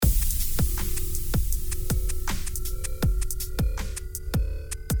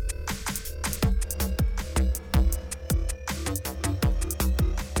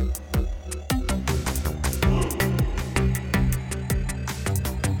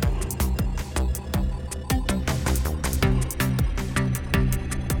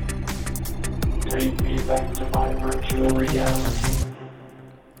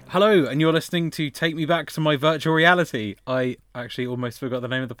Hello, and you're listening to Take Me Back to My Virtual Reality. I actually almost forgot the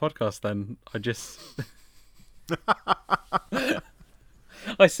name of the podcast then.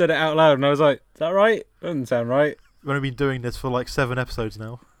 I said it out loud and I was like, is that right? Doesn't sound right. We've only been doing this for like 7 episodes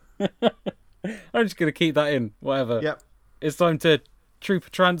now. I'm just going to keep that in, whatever. Yep. It's time to Trooper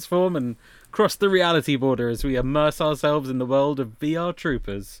transform and cross the reality border as we immerse ourselves in the world of VR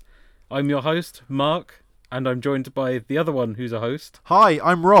Troopers. I'm your host, Mark, and I'm joined by the other one who's a host. Hi,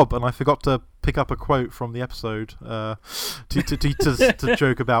 I'm Rob, and I forgot to pick up a quote from the episode to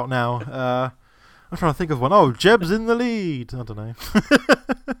joke about now. I'm trying to think of one. Oh, Jeb's in the lead. I don't know.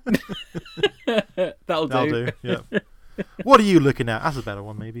 That'll do. Yeah. What are you looking at? That's a better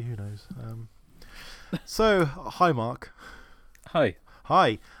one, maybe. Who knows? So, hi, Mark. Hi.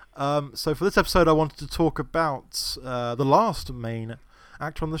 Hi. So for this episode, I wanted to talk about the last main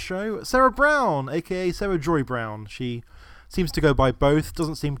actor on the show, Sarah Brown, aka Sarah Joy Brown. She seems to go by both.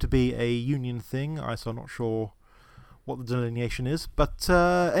 Doesn't seem to be a union thing. So I'm not sure what the delineation is. But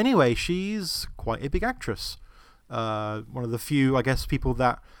anyway, she's quite a big actress. One of the few, I guess, people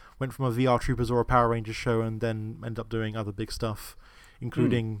that went from a VR Troopers or a Power Rangers show and then end up doing other big stuff,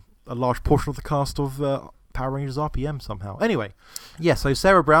 including a large portion of the cast of Power Rangers RPM somehow. Anyway, yeah, so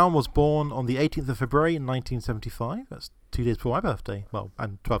Sarah Brown was born on the 18th of February in 1975. That's 2 days before my birthday. Well,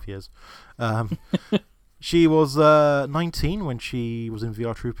 and 12 years. She was 19 when she was in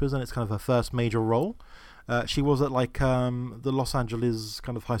VR Troopers, and it's kind of her first major role. She was at like the Los Angeles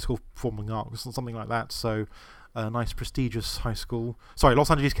kind of high school performing arts or something like that. So a nice prestigious high school. Sorry, Los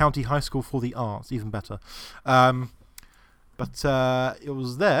Angeles County High School for the Arts, even better. But it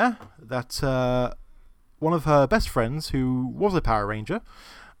was there that one of her best friends, who was a Power Ranger,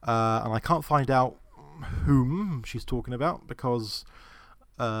 and I can't find out whom she's talking about because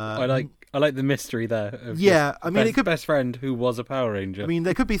I like the mystery there. Yeah, I mean, it could best friend who was a Power Ranger. I mean,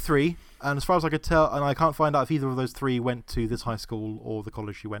 there could be 3, and as far as I could tell, and I can't find out if either of those 3 went to this high school or the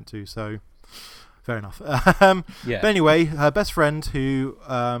college she went to. So, fair enough. Yeah. But anyway, her best friend, who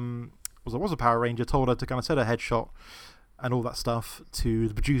was a Power Ranger, told her to kind of set her headshot and all that stuff to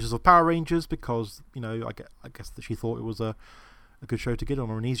the producers of Power Rangers because, you know, I guess that she thought it was a good show to get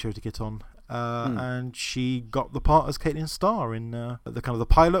on, or an easy show to get on. And she got the part as Caitlin Starr in the kind of the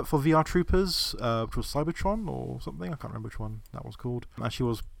pilot for VR Troopers, which was Cybertron or something. I can't remember which one that was called. And she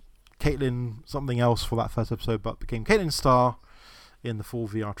was Caitlin something else for that first episode, but became Caitlin Starr in the full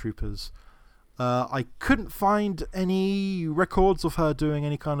VR Troopers. I couldn't find any records of her doing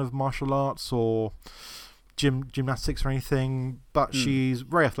any kind of martial arts or gymnastics or anything, but she's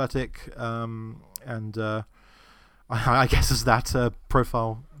very athletic, and I guess as that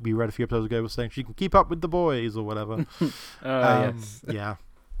profile we read a few episodes ago was saying she can keep up with the boys or whatever. Yes. Yeah.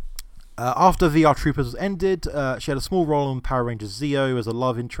 After VR Troopers ended, she had a small role in Power Rangers Zeo as a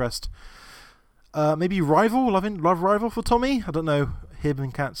love interest. Maybe love rival for Tommy? I don't know. Him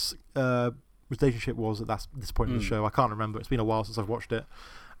and Kat's relationship was at this point in the show. I can't remember. It's been a while since I've watched it.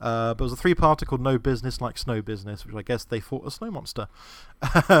 But it was a 3-parter called No Business Like Snow Business, which I guess they fought a snow monster.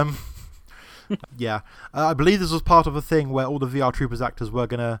 Yeah. I believe this was part of a thing where all the VR Troopers actors were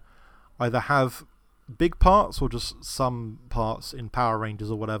going to either have big parts or just some parts in Power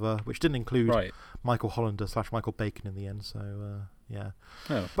Rangers or whatever, which didn't include Michael Hollander / Michael Bacon in the end. So, yeah.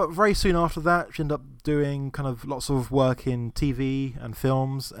 Oh. But very soon after that, she ended up doing kind of lots of work in TV and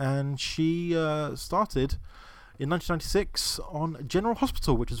films, and she started in 1996 on General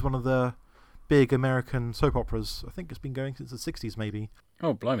Hospital, which is one of the big American soap operas. I think it's been going since the 60s, maybe.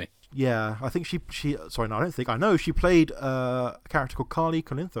 Oh, blimey. Yeah, I think I know she played a character called Carly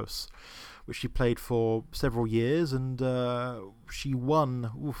Colinthos, which she played for several years, and she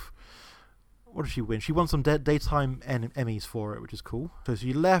won... what did she win? She won some daytime Emmys for it, which is cool. So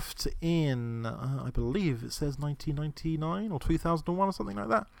she left in, I believe it says 1999 or 2001 or something like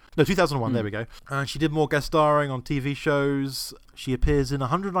that. No, 2001, there we go. And she did more guest starring on TV shows. She appears in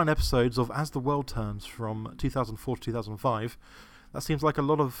 109 episodes of As the World Turns from 2004 to 2005. That seems like a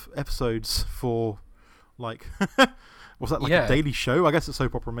lot of episodes for, like, was that like a daily show? I guess a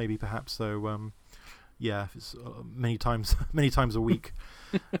soap opera maybe, perhaps. So, yeah, it's many times a week.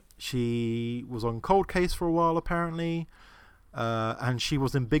 She was on Cold Case for a while, apparently, and she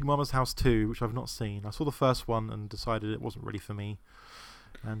was in Big Mama's House 2, which I've not seen. I saw the first one and decided it wasn't really for me,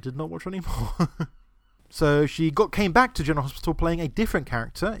 and did not watch anymore. So she came back to General Hospital playing a different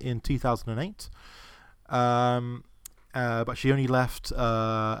character in 2008, but she only left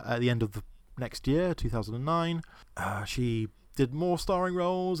at the end of the next year, 2009. She did more starring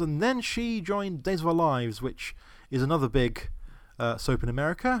roles, and then she joined Days of Our Lives, which is another big soap in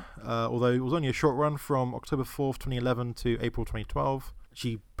America, although it was only a short run from October 4th, 2011 to April 2012.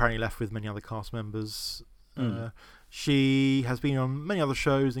 She apparently left with many other cast members. She has been on many other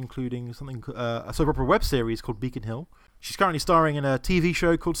shows, including something a soap opera web series called Beacon Hill. She's currently starring in a TV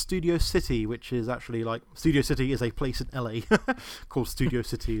show called Studio City, which is actually like Studio City is a place in LA called Studio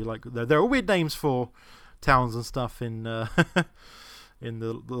City. Like there are weird names for towns and stuff in in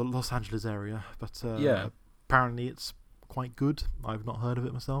the Los Angeles area, but apparently it's quite good. I've not heard of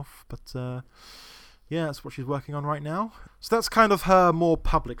it myself, but yeah, that's what she's working on right now. So that's kind of her more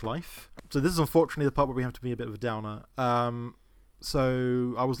public life. So this is unfortunately the part where we have to be a bit of a downer.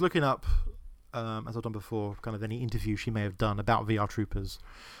 So I was looking up, as I've done before, kind of any interview she may have done about VR Troopers,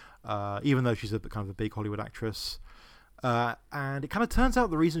 even though she's a kind of a big Hollywood actress. And it kind of turns out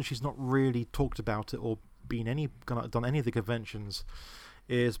the reason she's not really talked about it or done any of the conventions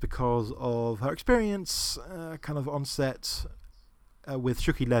is because of her experience kind of on set with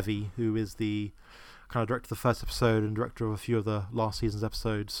Shuki Levy, who is the kind of director of the first episode and director of a few of the last season's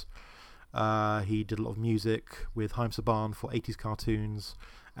episodes. He did a lot of music with Haim Saban for 80s cartoons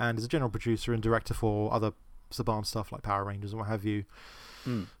and is a general producer and director for other Saban stuff like Power Rangers and what have you.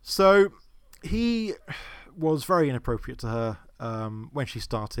 So he was very inappropriate to her when she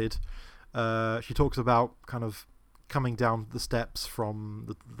started. She talks about kind of coming down the steps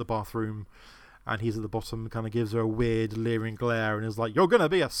from the bathroom, and he's at the bottom, kind of gives her a weird leering glare and is like, "You're going to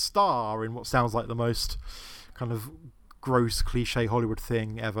be a star," in what sounds like the most kind of gross cliche Hollywood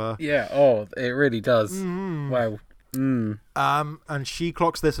thing ever. Yeah, it really does. Wow. And she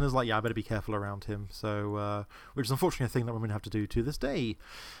clocks this and is like, "Yeah, I better be careful around him." So, which is unfortunately a thing that women have to do to this day.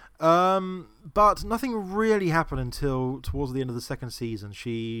 But nothing really happened until towards the end of the second season.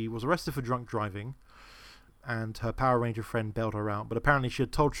 She was arrested for drunk driving, and her Power Ranger friend bailed her out. But apparently she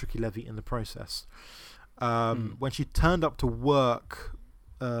had told Shuki Levy in the process. When she turned up to work,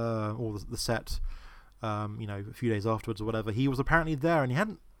 or the set, a few days afterwards or whatever, he was apparently there, and he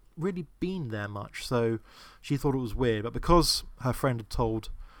hadn't really been there much. So she thought it was weird. But because her friend had told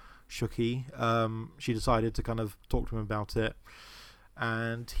Shuki, she decided to kind of talk to him about it.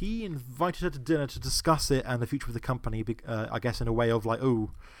 And he invited her to dinner to discuss it and the future of the company, I guess in a way of like,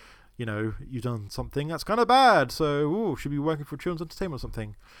 oh, you've done something that's kind of bad, so should be working for Children's Entertainment or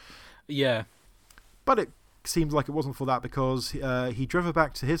something. Yeah. But it seems like it wasn't for that, because he drove her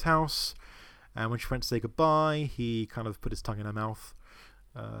back to his house, and when she went to say goodbye, he kind of put his tongue in her mouth.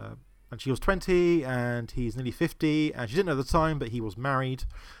 And she was 20, and he's nearly 50, and she didn't know at the time, but he was married,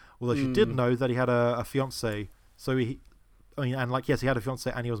 although she did know that he had a fiancée. So he had a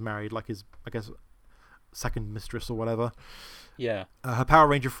fiancé and he was married, like his, I guess, second mistress or whatever. Yeah. Her Power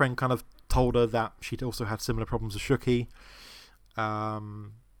Ranger friend kind of told her that she'd also had similar problems with Shuki.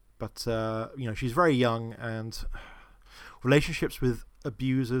 But she's very young, and relationships with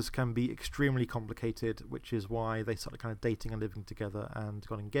abusers can be extremely complicated, which is why they started kind of dating and living together and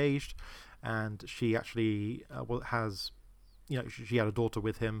got engaged. And she actually she had a daughter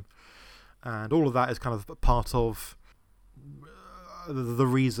with him, and all of that is kind of part of the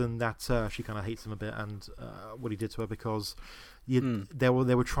reason that she kind of hates him a bit, and what he did to her, because they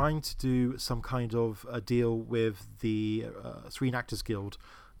were trying to do some kind of a deal with the Screen Actors Guild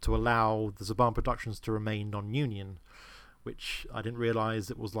to allow the Saban Productions to remain non-union, which I didn't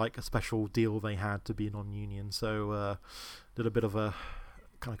realise it was like a special deal they had to be non-union. So did a bit of a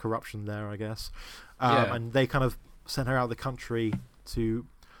kind of corruption there, I guess. And they kind of sent her out of the country to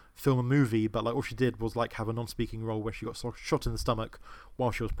film a movie, but like all she did was like have a non-speaking role where she got shot in the stomach while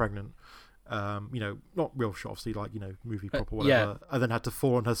she was pregnant. Not real shot, obviously, like, movie prop or whatever. And then had to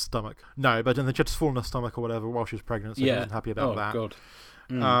fall on her stomach. No, but then she had to fall on her stomach or whatever while she was pregnant, so she wasn't happy about that. God.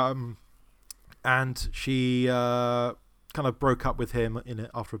 And she kind of broke up with him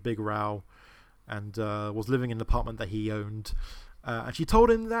after a big row, and was living in an apartment that he owned. And she told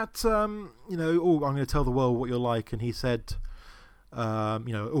him that, I'm going to tell the world what you're like. And he said,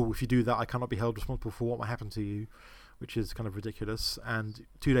 if you do that, I cannot be held responsible for what might happen to you, which is kind of ridiculous. And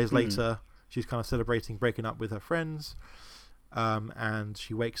 2 days later, she's kind of celebrating breaking up with her friends, and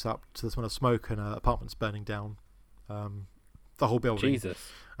she wakes up to the smell of smoke, and her apartment's burning down, the whole building.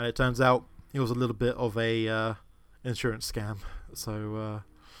 Jesus. And it turns out it was a little bit of a insurance scam. So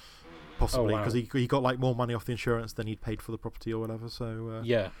possibly because he got like more money off the insurance than he'd paid for the property or whatever. So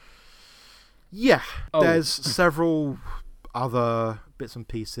there's several other bits and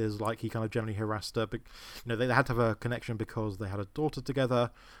pieces, like he kind of generally harassed her, but they had to have a connection because they had a daughter together,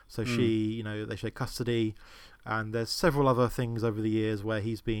 so she they shared custody, and there's several other things over the years where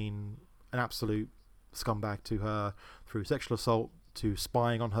he's been an absolute scumbag to her, through sexual assault to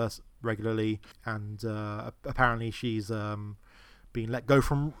spying on her regularly, and apparently she's being let go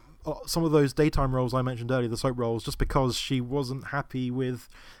from some of those daytime roles I mentioned earlier, the soap roles, just because she wasn't happy with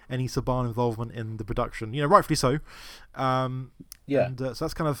any Saban involvement in the production. Rightfully so. And so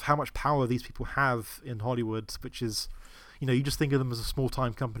that's kind of how much power these people have in Hollywood, which is, you just think of them as a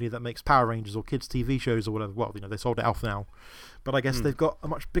small-time company that makes Power Rangers or kids' TV shows or whatever. Well, they sold it off now. But I guess they've got a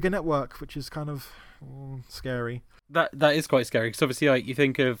much bigger network, which is kind of scary. That is quite scary, because obviously you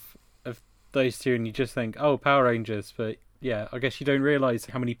think of those two and you just think, oh, Power Rangers, but yeah, I guess you don't realise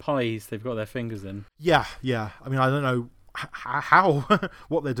how many pies they've got their fingers in. Yeah. I mean, I don't know how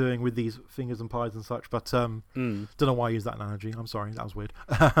what they're doing with these fingers and pies and such, but don't know why I used that analogy. I'm sorry, that was weird.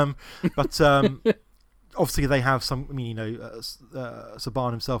 But obviously they have some. I mean,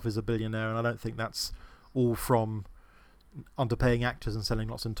 Saban himself is a billionaire, and I don't think that's all from underpaying actors and selling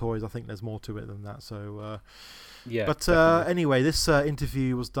lots of toys. I think there's more to it than that. So yeah. But anyway, this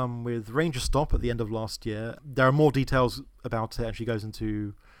interview was done with Ranger Stop at the end of last year. There are more details about it, and she goes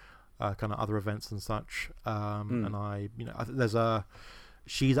into kind of other events and such. And I think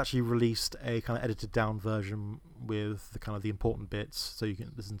she's actually released a kind of edited down version with the kind of the important bits, so you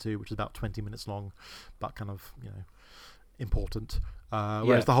can listen to, which is about 20 minutes long, but kind of important.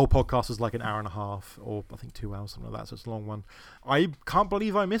 Whereas the whole podcast is like an hour and a half, or I think 2 hours, something like that. So it's a long one. I can't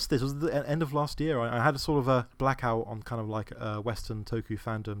believe I missed this. It was the end of last year. I had a sort of a blackout on kind of like Western Toku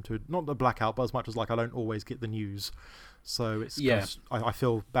fandom. Not a blackout, but as much as like I don't always get the news. So it's I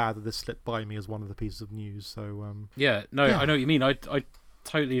feel bad that this slipped by me as one of the pieces of news. So I know what you mean. I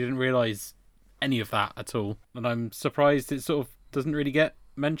totally didn't realise any of that at all, and I'm surprised it sort of doesn't really get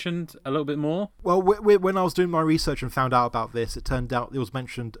mentioned a little bit more. Well, when I was doing my research and found out about this, it turned out it was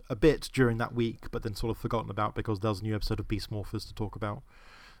mentioned a bit during that week, but then sort of forgotten about because there was a new episode of Beast Morphers to talk about.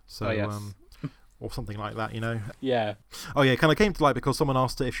 So, or something like that, Yeah. Oh yeah, it kind of came to light because someone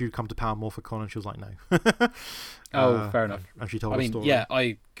asked her if she'd come to Power Morphicon, and she was like, no. Fair enough. And she told a story. Yeah,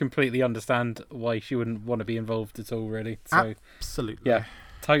 I completely understand why she wouldn't want to be involved at all, really. So, absolutely. Yeah.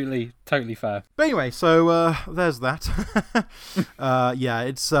 Totally fair. But anyway, so there's that.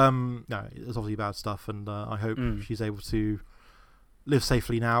 It's obviously bad stuff, and I hope she's able to live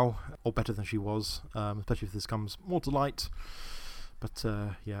safely now, or better than she was, especially if this comes more to light. But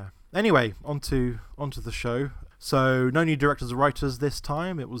anyway, onto the show. So no new directors or writers this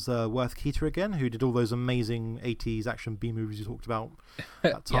time. It was Worth Keeter again, who did all those amazing 80s action B movies you talked about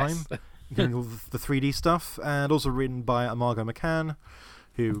at that time, including all the 3D stuff, and also written by Margot McCann,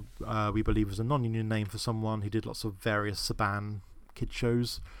 who we believe was a non-union name for someone who did lots of various Saban kid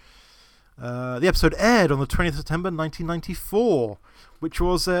shows. The episode aired on the 20th of September 1994, which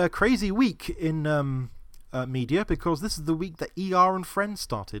was a crazy week in media, because this is the week that ER and Friends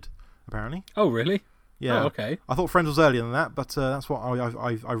started, apparently. Oh, really? Yeah. Oh, okay. I thought Friends was earlier than that, but that's what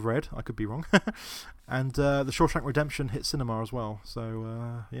I've read. I could be wrong. And the Shawshank Redemption hit cinema as well.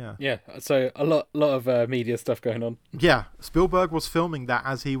 So yeah. Yeah. So a lot of media stuff going on. Yeah. Spielberg was filming that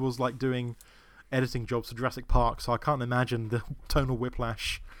as he was like doing editing jobs for Jurassic Park. So I can't imagine the tonal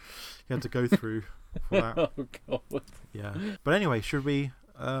whiplash he had to go through for that. Oh God. Yeah. But anyway, should we?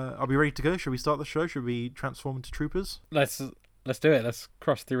 Are we ready to go? Should we start the show? Should we transform into troopers? Let's do it. Let's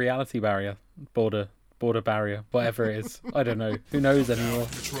cross the reality barrier, border barrier, whatever it is. I don't know. Who knows anymore?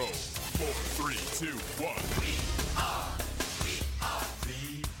 Control. 4, 3, 2, 1.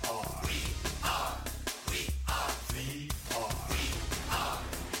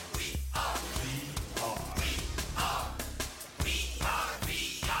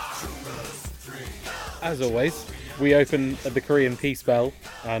 As always, we open at the Korean Peace Bell,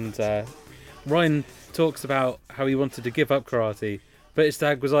 and Ryan talks about how he wanted to give up karate, but his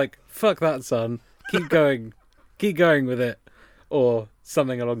dad was like, "Fuck that, son. Keep going with it," or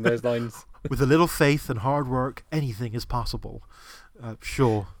something along those lines. With a little faith and hard work, anything is possible.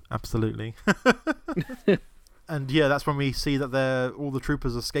 Sure, absolutely. And yeah, that's when we see that all the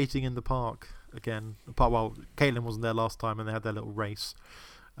troopers are skating in the park again. Well, Caitlin wasn't there last time, and they had their little race.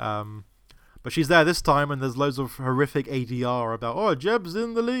 But she's there this time, and there's loads of horrific ADR about, Jeb's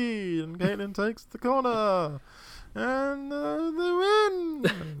in the lead, and Caitlin takes the corner, and they win.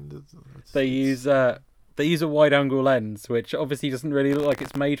 They use a wide-angle lens, which obviously doesn't really look like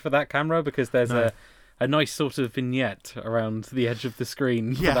it's made for that camera, because there's a nice sort of vignette around the edge of the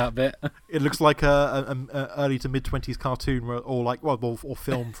screen for that bit. It looks like a early to mid-20s cartoon, or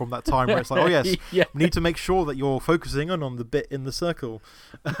film from that time, where it's like, we need to make sure that you're focusing on the bit in the circle.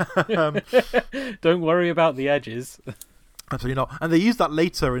 Don't worry about the edges. Absolutely not. And they used that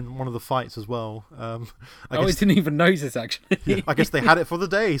later in one of the fights as well. I didn't even notice, actually. Yeah, I guess they had it for the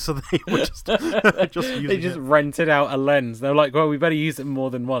day, so they were just using They just rented out a lens. They're like, well, we better use it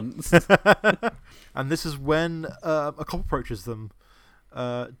more than once. And this is when a cop approaches them,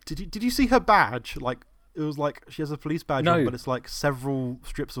 Did you see her badge? Like, it was like she has a police badge No. on, but it's like several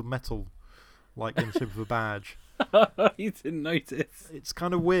strips of metal, like in the shape of a badge. You didn't notice. It's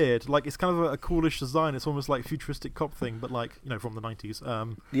kind of weird. Like, it's kind of a coolish design. It's almost like a futuristic cop thing, but like, from the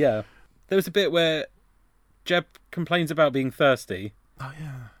 90s. Yeah. There was a bit where Jeb complains about being thirsty. Oh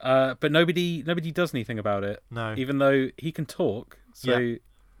yeah. But nobody does anything about it. No. Even though he can talk. So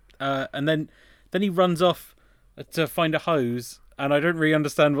and then he runs off to find a hose, and I don't really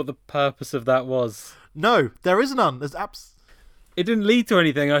understand what the purpose of that was. No, there is none. There's It didn't lead to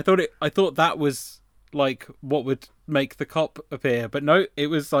anything. I thought that was like what would make the cop appear, but no, it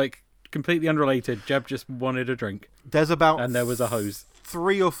was like completely unrelated. Jeb just wanted a drink. There's about and there was a hose.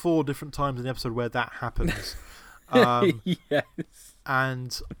 3 or 4 different times in the episode where that happens. Yes.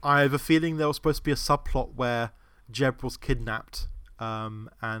 And I have a feeling there was supposed to be a subplot where Jeb was kidnapped,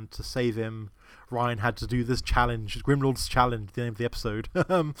 and to save him, Ryan had to do this challenge, Grimlord's Challenge, the name of the episode,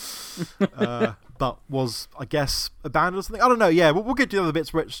 but was, I guess, abandoned or something. I don't know. Yeah, we'll get to the other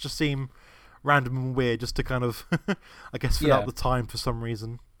bits which just seem random and weird, just to kind of, I guess, fill out the time for some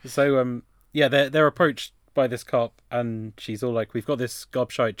reason. So, they're approached by this cop, and she's all like, "We've got this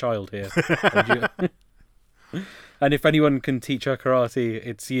gobshite child here, and if anyone can teach her karate,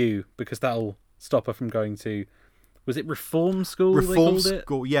 it's you, because that'll stop her from going to." Was it reform school? Reform they called it?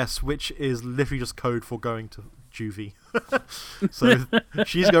 school, yes, which is literally just code for going to juvie. So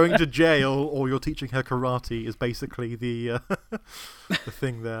she's going to jail, or you're teaching her karate is basically the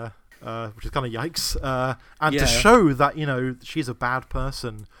thing there, which is kind of yikes. And to show that she's a bad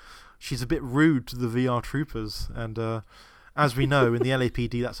person, she's a bit rude to the VR troopers, and as we know in the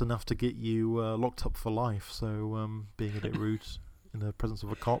LAPD, that's enough to get you locked up for life. So being a bit rude in the presence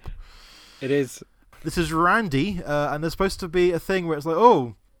of a cop, it is. This is Randy, and there's supposed to be a thing where it's like,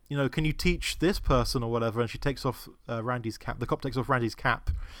 oh, can you teach this person or whatever? And she takes off Randy's cap. The cop takes off Randy's cap,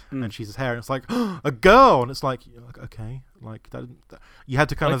 and she's his hair, and it's like, oh, a girl, and it's like, okay, like that you had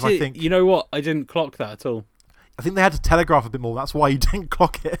to kind of, I think. You know what? I didn't clock that at all. I think they had to telegraph a bit more. That's why you didn't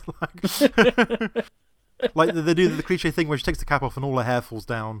clock it. Like they do the cliche thing where she takes the cap off and all her hair falls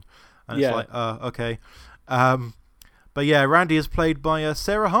down, and it's like, okay. But yeah, Randy is played by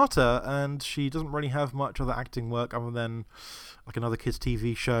Sarah Harter, and she doesn't really have much other acting work other than like another kids'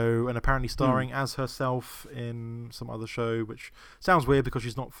 TV show, and apparently starring as herself in some other show, which sounds weird because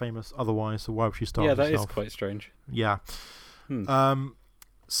she's not famous otherwise, so why would she star herself? Yeah, that is quite strange. Yeah.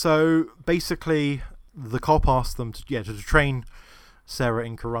 So basically, the cop asked them to train Sarah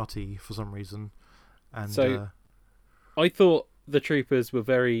in karate for some reason. And so I thought the troopers were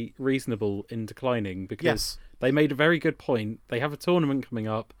very reasonable in declining, because they made a very good point. They have a tournament coming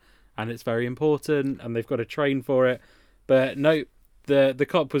up, and it's very important, and they've got to train for it. But no, the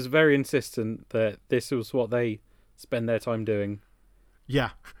cop was very insistent that this was what they spend their time doing.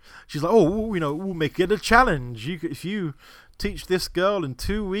 Yeah. She's like, oh, we'll make it a challenge. If you teach this girl in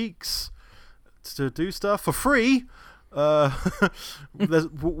 2 weeks to do stuff for free,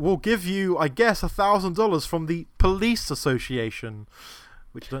 we'll give you, I guess, $1,000 from the police association,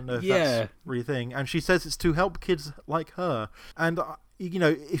 which I don't know if that's really a thing. And she says it's to help kids like her. And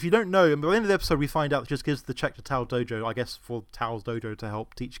if you don't know, by the end of the episode we find out that she just gives the check to Tao Dojo, I guess for Tao's Dojo to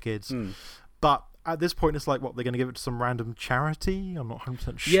help teach kids. But at this point it's like, what, they're going to give it to some random charity? I'm not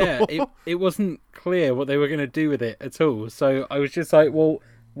 100% sure. Yeah, it wasn't clear what they were going to do with it at all. So I was just like, well,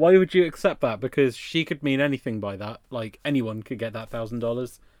 why would you accept that? Because she could mean anything by that. Like, anyone could get that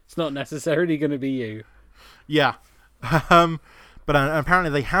 $1,000. It's not necessarily going to be you. Yeah. But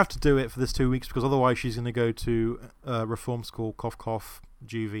apparently they have to do it for this 2 weeks, because otherwise she's going to go to reform school, cough, cough,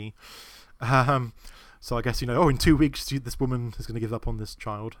 juvie. So I guess, in 2 weeks this woman is going to give up on this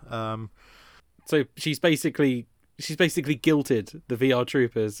child. So she's basically guilted the VR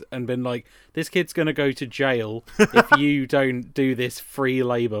troopers and been like, this kid's going to go to jail if you don't do this free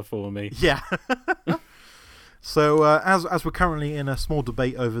labour for me. Yeah. So as we're currently in a small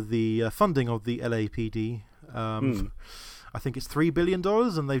debate over the funding of the LAPD, I think it's $3 billion,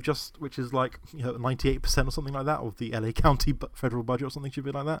 and they've just, which is like 98% or something like that of the LA County federal budget or something should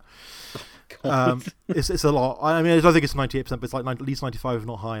be like that. It's a lot. I mean, I don't think it's 98%, but it's like at least 95, if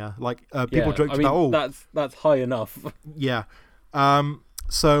not higher. Like people joked about, that's high enough. Yeah.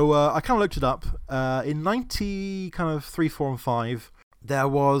 So I kind of looked it up. In 93, 4, and 5, there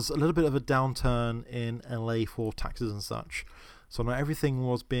was a little bit of a downturn in LA for taxes and such. So not everything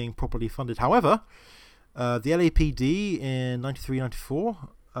was being properly funded. However, the LAPD in 93, 94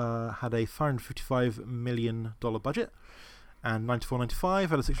 had a $555 million budget, and 94,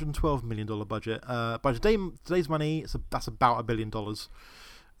 95 had a $612 million budget. By today's money, that's about $1 billion.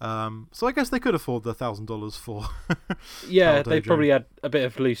 So I guess they could afford the $1,000 for. Yeah, Tao they Dojo. probably had a bit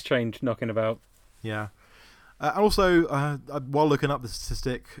of loose change knocking about. Yeah. And also, while looking up the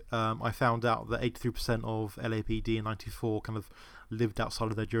statistic, I found out that 83% of LAPD in 94 kind of lived outside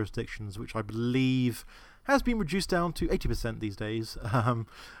of their jurisdictions, which I believe has been reduced down to 80% these days,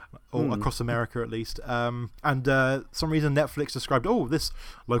 or across America at least. And some reason Netflix described, this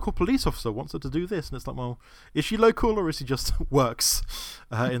local police officer wants her to do this. And it's like, well, is she local or is she just works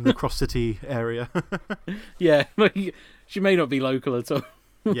in the cross-city area? Yeah, like, she may not be local at all.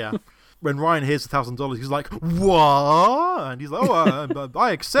 Yeah. When Ryan hears $1,000, he's like, "What?" And he's like, I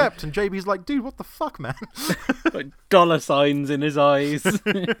accept. And JB's like, "Dude, what the fuck, man?" Like dollar signs in his eyes.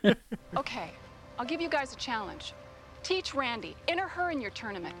 Okay, I'll give you guys a challenge. Teach Randy, enter her in your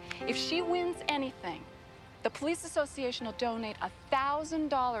tournament. If she wins anything, the police association will donate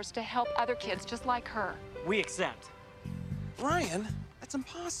 $1,000 to help other kids just like her. We accept. Ryan, that's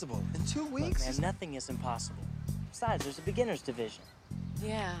impossible. In 2 weeks? Man, nothing is impossible. Besides, there's a beginner's division.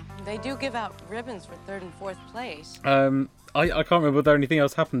 Yeah, they do give out ribbons for 3rd and 4th place. I can't remember whether anything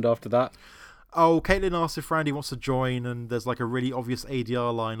else happened after that. Oh, Caitlin asks if Randy wants to join, and there's like a really obvious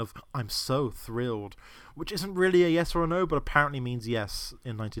ADR line of, "I'm so thrilled," which isn't really a yes or a no, but apparently means yes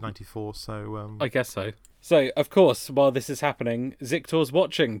in 1994, so... I guess so. So, of course, while this is happening, Zictor's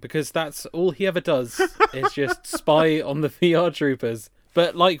watching, because that's all he ever does, is just spy on the VR troopers.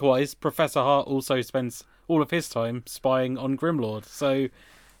 But likewise, Professor Hart also spends all of his time spying on Grimlord, so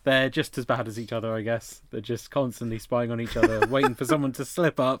they're just as bad as each other, I guess. They're just constantly spying on each other, waiting for someone to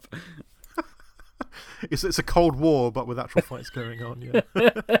slip up. It's a Cold War, but with actual fights going on, yeah.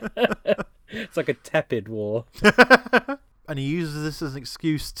 It's like a tepid war. And he uses this as an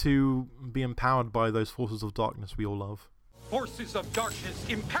excuse to be empowered by those forces of darkness we all love. Forces of darkness,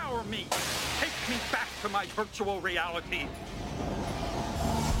 empower me! Take me back to my virtual reality!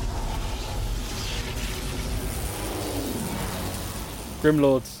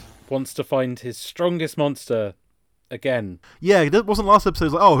 Grimlord wants to find his strongest monster again. Yeah, that wasn't last episode.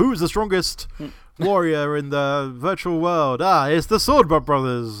 It's like, who's the strongest warrior in the virtual world? It's the Swordbutt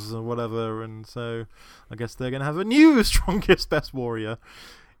brothers, or whatever. And so I guess they're going to have a new strongest, best warrior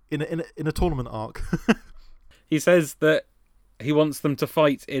in a tournament arc. He says that he wants them to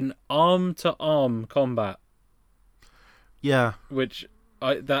fight in arm-to-arm combat. Yeah. Which,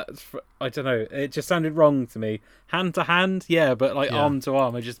 I don't know, it just sounded wrong to me. Hand-to-hand, yeah, but like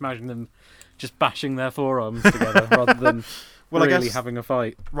arm-to-arm, I just imagine them just bashing their forearms together rather than Well, I really guess having a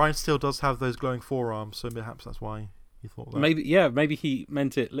fight. Ryan still does have those glowing forearms, so perhaps that's why he thought that. Maybe he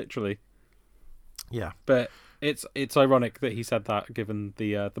meant it literally. Yeah. But it's ironic that he said that, given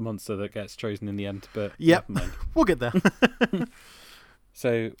the monster that gets chosen in the end. But yep, never mind. We'll get there.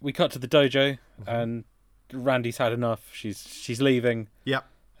 So we cut to the dojo, and Randy's had enough. She's leaving. Yep.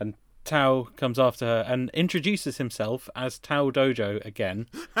 And Tao comes after her and introduces himself as Tao Dojo again.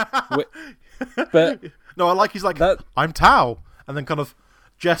 But no, I like he's like, "I'm Tao," and then kind of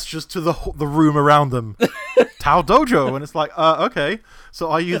gestures to the room around them. Tao Dojo, and it's like, okay. So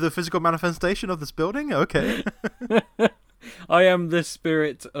are you the physical manifestation of this building? Okay. I am the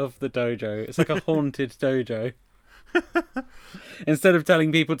spirit of the dojo. It's like a haunted dojo. Instead of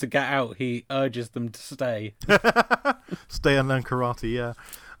telling people to get out, he urges them to stay. Stay and learn karate,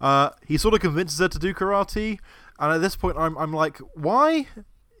 yeah. He sort of convinces her to do karate, and at this point I'm like, why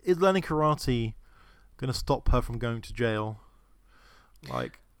is learning karate going to stop her from going to jail?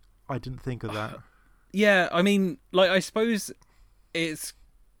 Like, I didn't think of that. Yeah, I mean, like, I suppose it's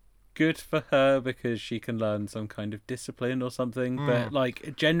good for her because she can learn some kind of discipline or something, but,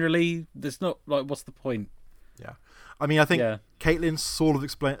 like, generally, there's not, like, what's the point? Yeah. I mean, I think Caitlin sort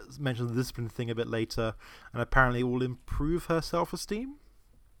of mentioned the discipline thing a bit later, and apparently it will improve her self-esteem.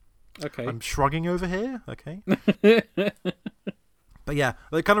 Okay. I'm shrugging over here, okay. But yeah,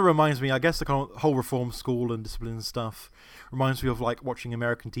 it kind of reminds me, I guess the kind of whole reform school and discipline and stuff reminds me of like watching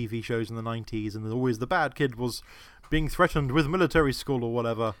American TV shows in the 90s, and always the bad kid was being threatened with military school or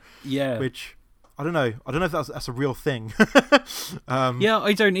whatever. Yeah. Which, I don't know if that's a real thing. Yeah,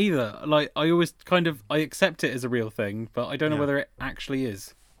 I don't either. Like, I always kind of, I accept it as a real thing, but I don't know whether it actually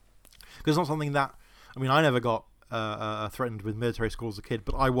is. Because it's not something that, I mean, I never got threatened with military school as a kid,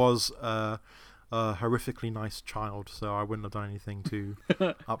 but I was a horrifically nice child, so I wouldn't have done anything to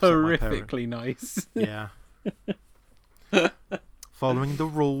upset my parents. Horrifically nice. Yeah. Following the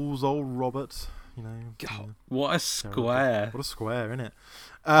rules, old Robert, you know. God, what a square. What a square, innit?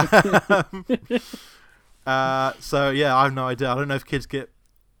 So, yeah, I have no idea. I don't know if kids get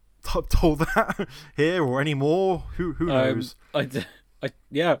told that here or anymore. Who knows? I don't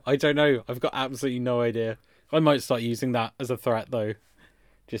know. I've got absolutely no idea. I might start using that as a threat, though.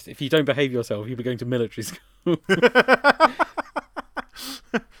 Just if you don't behave yourself, you'll be going to military school.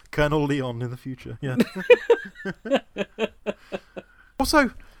 Colonel Leon in the future, yeah.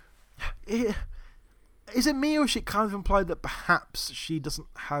 Also, is it me or is it kind of implied that perhaps she doesn't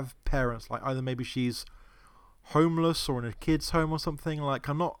have parents? Like, either maybe she's homeless or in a kid's home or something? Like,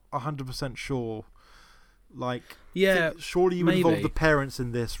 I'm not 100% sure. Like, Yeah, surely you would involve maybe. the parents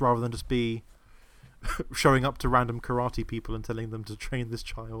in this rather than just be showing up to random karate people and telling them to train this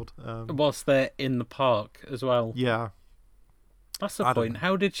child. Whilst they're in the park as well. Yeah. That's the I don't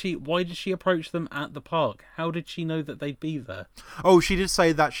point. Why did she approach them at the park? How did she know that they'd be there? Oh, she did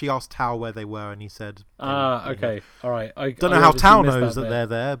say that she asked Tao where they were, and he said... Okay. All right. I Don't know how Tao knows that they're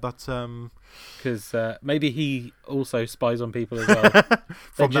there, but... Because maybe he also spies on people as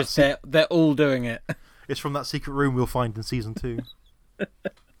well. They're all doing it. It's from that secret room we'll find in season 2.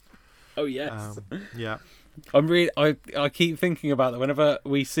 Oh, yes. Yeah. I keep thinking about that. Whenever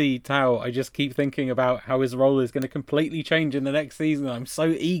we see Tao, I just keep thinking about how his role is going to completely change in the next season. I'm so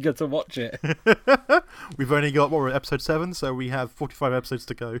eager to watch it. We've only got, we're episode 7, so we have 45 episodes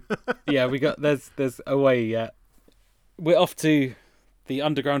to go. Yeah, there's a way yet. We're off to the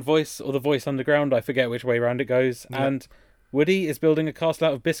underground voice, or the voice underground. I forget which way around it goes. Yep. And Woody is building a castle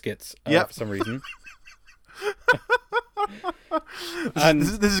out of biscuits for some reason. And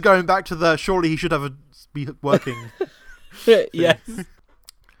this is going back to the surely he should be working. yes.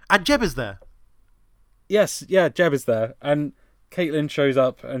 And Jeb is there. Yes, yeah, Jeb is there. And Caitlin shows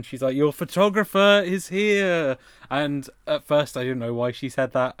up and she's like, your photographer is here. And at first I didn't know why she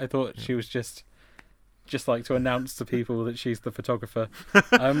said that. I thought she was just like to announce to people that she's the photographer.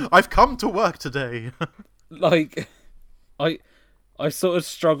 I've come to work today. Like, I sort of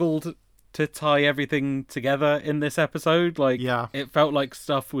struggled to tie everything together in this episode. Like, Yeah. it felt like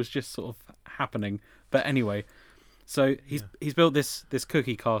stuff was just sort of happening. But anyway, so he's built this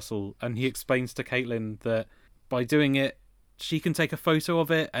cookie castle, and he explains to Caitlin that by doing it, she can take a photo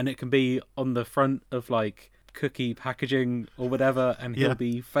of it, and it can be on the front of like cookie packaging or whatever, and he'll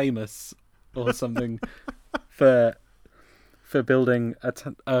be famous or something for building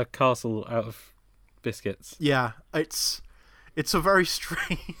a castle out of biscuits. Yeah, it's a very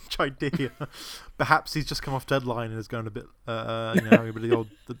strange idea. Perhaps he's just come off deadline and is going a bit,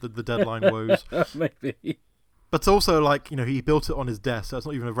 the deadline woes. Maybe. But also, like, he built it on his desk, so it's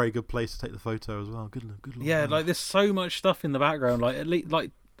not even a very good place to take the photo as well. Good lord. Yeah, like there's so much stuff in the background. Like at least,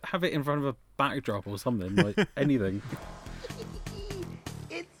 like have it in front of a backdrop or something. Like anything.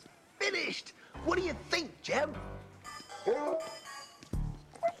 It's finished. What do you think, Jeb?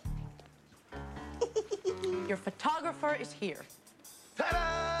 Your photographer is here.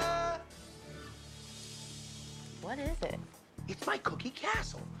 Ta-da! What is it? It's my cookie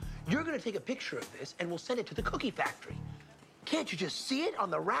castle. You're gonna take a picture of this and we'll send it to the cookie factory. Can't you just see it on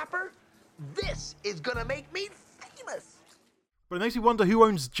the wrapper? This is gonna make me famous. But it makes me wonder who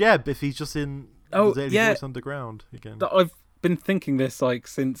owns Jeb if he's just in the Daily Voice Underground again. I've been thinking this like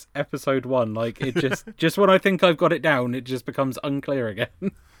since episode 1. Like it just when I think I've got it down, it just becomes unclear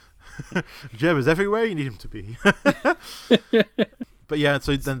again. Jeb is everywhere you need him to be. But yeah,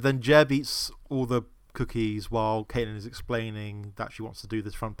 so then Jeb eats all the cookies while Caitlin is explaining that she wants to do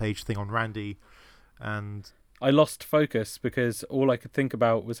this front page thing on Randy, and I lost focus because all I could think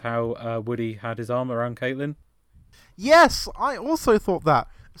about was how Woody had his arm around Caitlin. Yes, I also thought that,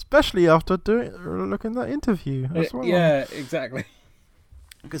 especially after looking at that interview as well. Yeah, exactly.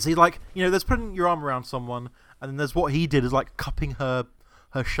 Because he there's putting your arm around someone, and then there's what he did is like cupping her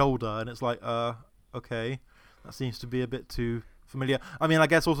shoulder, and it's like, okay, that seems to be a bit too familiar. I mean, I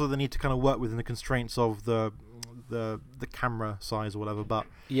guess also they need to kind of work within the constraints of the camera size or whatever, but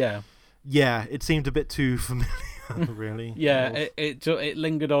yeah, it seemed a bit too familiar, really. Yeah, it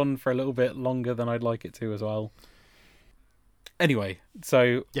lingered on for a little bit longer than I'd like it to as well. Anyway,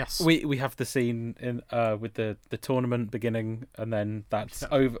 so yes, we have the scene in with the tournament beginning, and then that's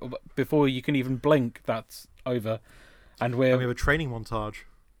over before you can even blink. That's over, and we have a training montage,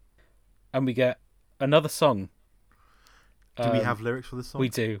 and we get another song. Do we have lyrics for this song? We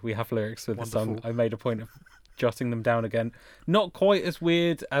do. We have lyrics for the Wonderful. song. I made a point of jotting them down again. Not quite as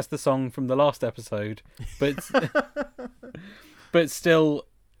weird as the song from the last episode, but but still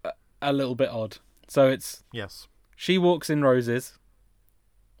a little bit odd. So it's yes. She walks in roses.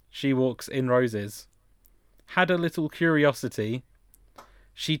 She walks in roses. Had a little curiosity.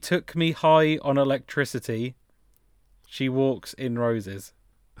 She took me high on electricity. She walks in roses.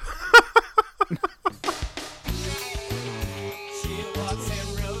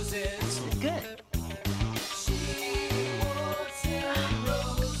 Good.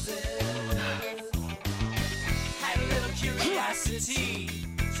 Had a little curiosity.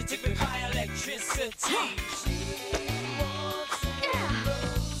 electric by electricity.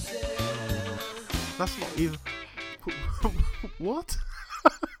 That's not even. What?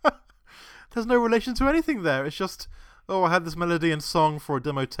 There's no relation to anything there. It's just, oh, I had this melody and song for a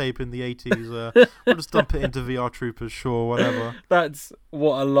demo tape in the 80s. We'll just dump it into VR Troopers, sure, whatever. That's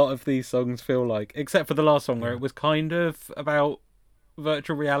what a lot of these songs feel like, except for the last song where it was kind of about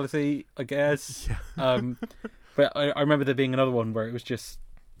virtual reality, I guess. Yeah. But I remember there being another one where it was just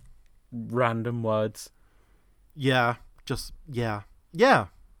random words. Yeah, just, yeah.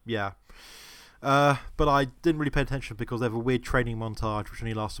 But I didn't really pay attention because they have a weird training montage which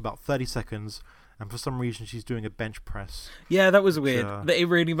only lasts about 30 seconds, and for some reason she's doing a bench press. Yeah, that was weird. It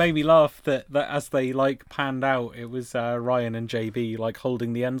really made me laugh that as they like panned out, it was Ryan and JB like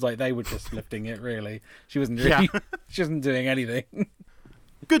holding the ends, like they were just lifting it. Really, she wasn't really, she wasn't doing anything.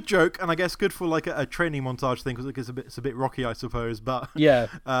 Good joke, and I guess good for like a training montage thing because it's a bit rocky, I suppose. But yeah,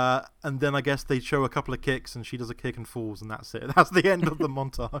 and then I guess they show a couple of kicks, and she does a kick and falls, and that's it. That's the end of the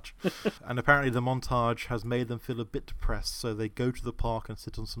montage. And apparently, the montage has made them feel a bit depressed, so they go to the park and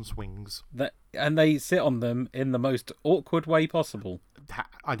sit on some swings. And they sit on them in the most awkward way possible.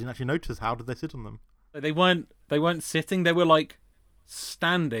 I didn't actually notice. How did they sit on them? They weren't sitting. They were like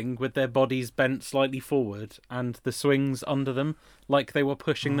standing with their bodies bent slightly forward and the swings under them, like they were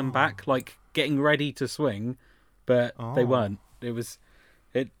pushing them back, like getting ready to swing, but they weren't.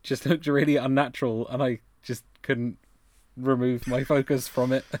 It just looked really unnatural, and I just couldn't remove my focus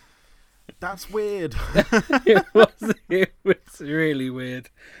from it. That's weird. It was really weird.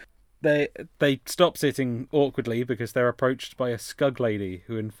 They stop sitting awkwardly because they're approached by a Skug lady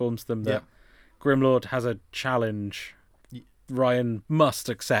who informs them that Grimlord has a challenge Ryan must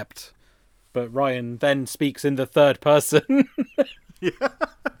accept. But Ryan then speaks in the third person. Yeah.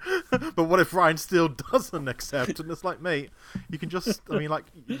 But what if Ryan still doesn't accept? And it's like, mate, you can just, I mean, like,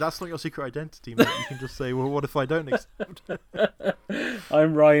 that's not your secret identity, mate. You can just say, well, what if I don't accept?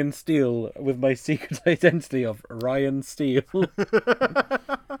 I'm Ryan Steele with my secret identity of Ryan Steele.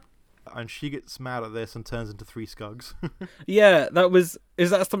 And she gets mad at this and turns into 3 Skugs. Yeah, is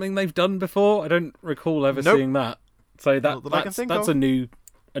that something they've done before? I don't recall ever seeing that. So that's a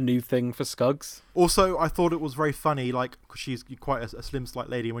new thing for Skugs. Also, I thought it was very funny, like, because she's quite a slim,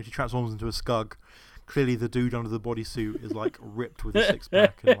 slight lady, and when she transforms into a Skug, clearly the dude under the bodysuit is like ripped with a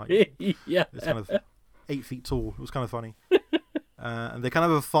six-pack, and like it's kind of 8 feet tall. It was kind of funny. And they kind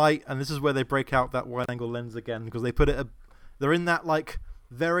of have a fight, and this is where they break out that wide-angle lens again, because they put it. They're in that like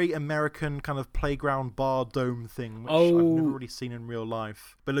very American kind of playground bar dome thing, which I've never really seen in real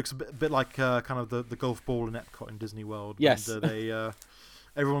life. But it looks a bit like kind of the golf ball in Epcot in Disney World. Yes. And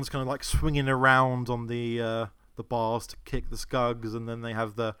everyone's kind of like swinging around on the bars to kick the Skugs, and then they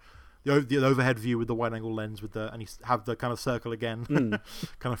have the overhead view with the wide angle lens and you have the kind of circle again,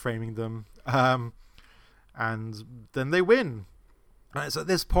 kind of framing them. And then they win. And it's at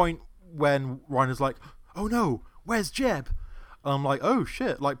this point when Ryan is like, "Oh no, where's Jeb?" And I'm like, oh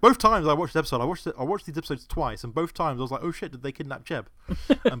shit. Like, both times I watched the episode, I watched these episodes twice, and both times I was like, oh shit, did they kidnap Jeb?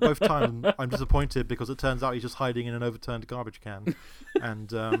 And both times I'm disappointed because it turns out he's just hiding in an overturned garbage can. And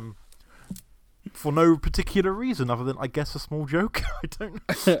for no particular reason other than, I guess, a small joke. I don't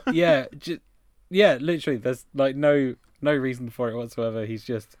know. Yeah, literally, there's like no reason for it whatsoever. He's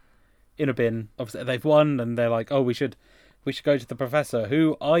just in a bin. Obviously, they've won, and they're like, oh, we should go to the professor,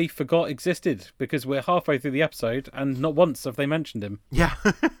 who I forgot existed because we're halfway through the episode and not once have they mentioned him. Yeah.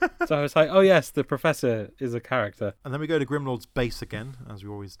 So I was like, oh yes, the professor is a character. And then we go to Grimlord's base again, as we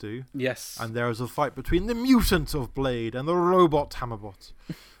always do. Yes. And there is a fight between the mutant of Blade and the robot Hammerbot.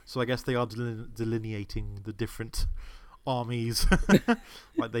 So I guess they are delineating the different armies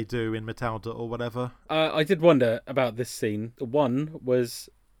like they do in Metalda or whatever. I did wonder about this scene. One was,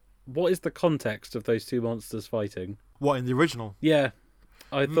 what is the context of those two monsters fighting? What, in the original? Yeah.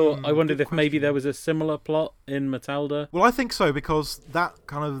 I wondered if maybe there was a similar plot in Metalda. Well, I think so, because that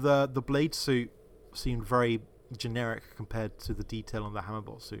kind of the Blade suit seemed very generic compared to the detail on the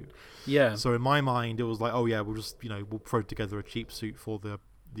Hammerbot suit. Yeah. So in my mind, it was like, oh yeah, we'll just, we'll throw together a cheap suit for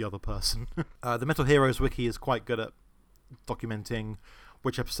the other person. The Metal Heroes wiki is quite good at documenting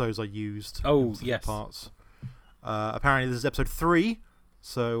which episodes are used. Oh, yes. Parts. Apparently this is episode 3.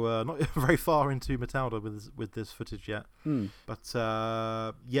 So not very far into Metalda with this footage yet. But that's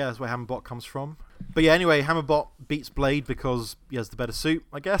where Hammerbot comes from. But yeah, anyway, Hammerbot beats Blade because he has the better suit,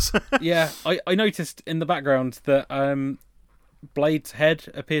 I guess. Yeah, I noticed in the background that Blade's head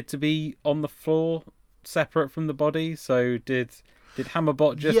appeared to be on the floor, separate from the body. So did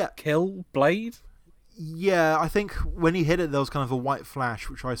Hammerbot just kill Blade? Yeah, I think when he hit it, there was kind of a white flash,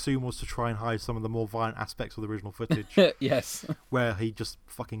 which I assume was to try and hide some of the more violent aspects of the original footage. Yes. Where he just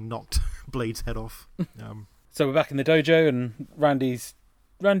fucking knocked Blade's head off. So we're back in the dojo, and Randy's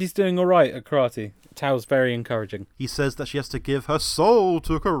doing all right at karate. Tao's very encouraging. He says that she has to give her soul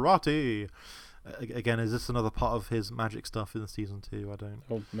to karate. Again, is this another part of his magic stuff in season 2? I don't.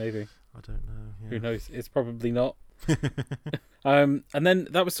 Oh, maybe. I don't know. Yeah. Who knows? It's probably not. And then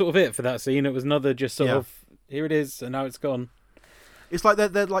that was sort of it for that scene. It was another just sort of, here it is, and now it's gone. It's like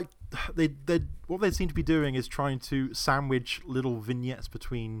they're like what they seem to be doing is trying to sandwich little vignettes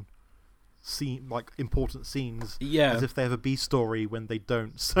between important scenes, as if they have a B story when they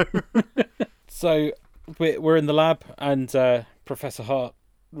don't. So, so we're in the lab, and Professor Hart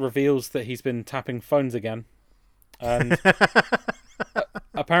reveals that he's been tapping phones again, and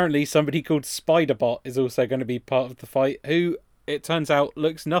apparently somebody called Spiderbot is also going to be part of the fight, who it turns out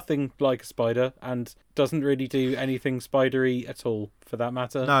looks nothing like a spider and doesn't really do anything spidery at all, for that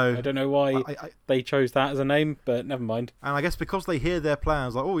matter. No. I don't know why they chose that as a name, but never mind. And I guess because they hear their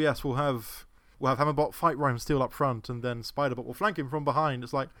plans, like, oh yes, we'll have Hammerbot fight Ryan Steele up front, and then Spiderbot will flank him from behind.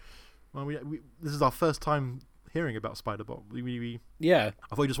 It's like, well, this is our first time hearing about Spiderbot. Yeah.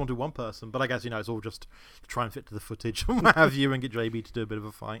 I thought you just wanted one person, but I guess, it's all just to try and fit to the footage and what have you, and get JB to do a bit of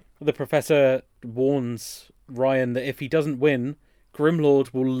a fight. The professor warns Ryan that if he doesn't win,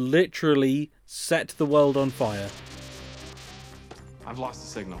 Grimlord will literally set the world on fire. I've lost the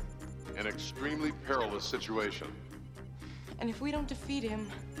signal. An extremely perilous situation. And if we don't defeat him...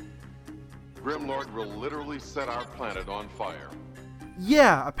 Grimlord will literally set our planet on fire.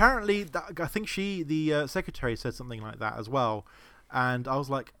 Yeah, apparently, I think the secretary said something like that as well. And I was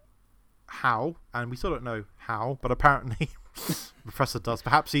like, how? And we still don't know how, but apparently the professor does.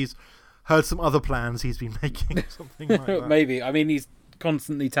 Perhaps he's heard some other plans he's been making, something like that. Maybe. I mean, he's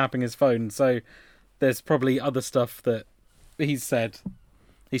constantly tapping his phone, so there's probably other stuff that he's said.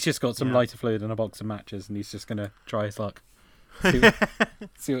 He's just got some lighter fluid and a box of matches, and he's just going to try his luck.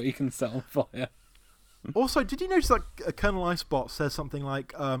 See what he can set on fire. Also, did you notice that Colonel Icebot says something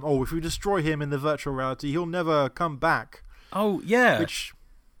like, if we destroy him in the virtual reality, he'll never come back? Oh, yeah.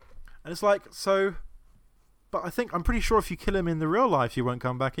 And it's like, so... But I'm pretty sure if you kill him in the real life, he won't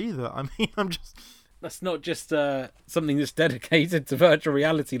come back either. I mean, That's not just something that's dedicated to virtual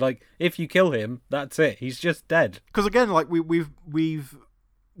reality. Like, if you kill him, that's it. He's just dead. Because again, like we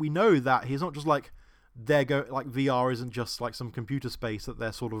know that he's not just like VR isn't just like some computer space that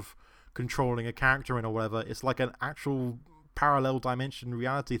they're sort of controlling a character in or whatever. It's like an actual parallel dimension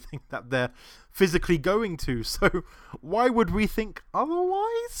reality thing that they're physically going to. So why would we think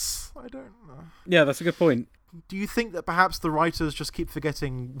otherwise? I don't know. Yeah, that's a good point. Do you think that perhaps the writers just keep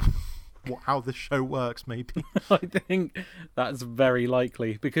forgetting how this show works, maybe? I think that's very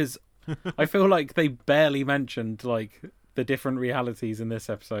likely, because I feel like they barely mentioned like the different realities in this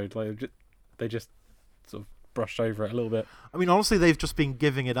episode. Like they just sort of brushed over it a little bit. I mean, honestly, they've just been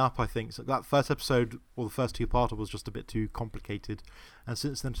giving it up, I think. So that first episode, or the first two-parter, was just a bit too complicated. And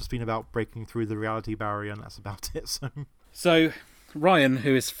since then, it's just been about breaking through the reality barrier, and that's about it. So Ryan,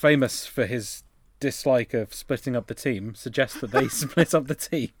 who is famous for his dislike of splitting up the team, suggests that they split up the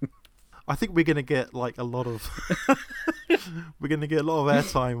team. I think we're going to get like a lot of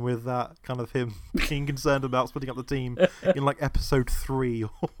airtime with that kind of him being concerned about splitting up the team in like episode 3 or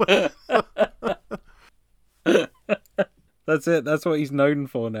whatever. That's it. That's what he's known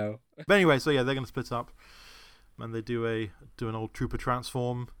for now. But anyway, so yeah, they're going to split up, and they do an old trooper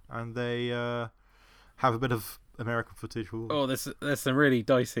transform, and they have a bit of American footage. Oh, there's some really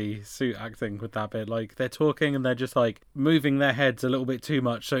dicey suit acting with that bit. Like, they're talking and they're just like moving their heads a little bit too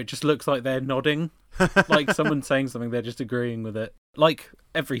much, so it just looks like they're nodding. Like someone's saying something, they're just agreeing with it. Like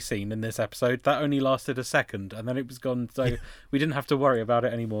every scene in this episode, that only lasted a second, and then it was gone, so we didn't have to worry about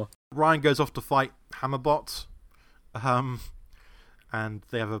it anymore. Ryan goes off to fight Hammerbot, and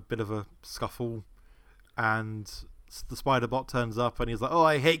they have a bit of a scuffle, and the Spiderbot turns up, and he's like, "Oh,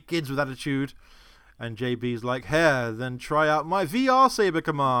 I hate kids with attitude." And JB's like, "Hey, then try out my VR Saber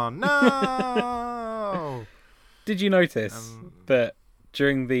Command." No! Did you notice that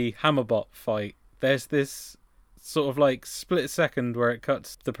during the Hammerbot fight, there's this sort of like split second where it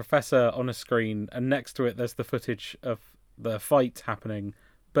cuts the professor on a screen, and next to it there's the footage of the fight happening.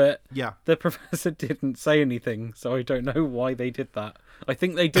 But the professor didn't say anything, so I don't know why they did that. I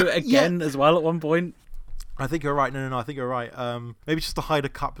think they do it again as well at one point. I think you're right. No, I think you're right. Maybe just to hide a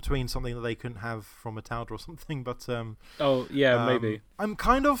cut between something that they couldn't have from a Taldra or something. But maybe. I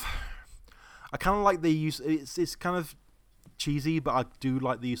kind of like the use. It's kind of cheesy, but I do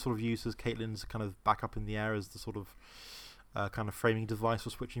like the sort of use as Caitlin's kind of back up in the air as the sort of kind of framing device for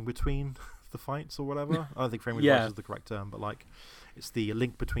switching between the fights or whatever. I don't think framing Yeah. device is the correct term, but like it's the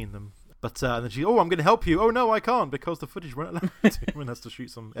link between them. But and then she, I'm going to help you. Oh no, I can't because the footage won't allow me to. And has to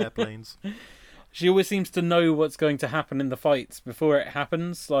shoot some airplanes. She always seems to know what's going to happen in the fights before it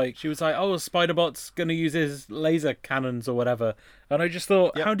happens. Like, she was like, oh, Spider-Bot's going to use his laser cannons or whatever. And I just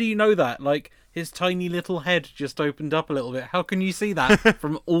thought, how do you know that? Like, his tiny little head just opened up a little bit. How can you see that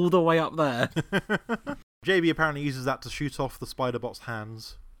from all the way up there? JB apparently uses that to shoot off the Spider-Bot's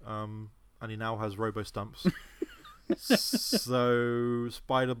hands. And he now has robo-stumps. So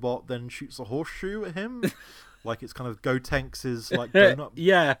Spider-Bot then shoots a horseshoe at him. Like it's kind of Gotenks' like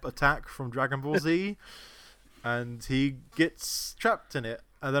donut attack from Dragon Ball Z, and he gets trapped in it.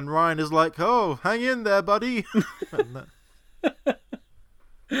 And then Ryan is like, "Oh, hang in there, buddy."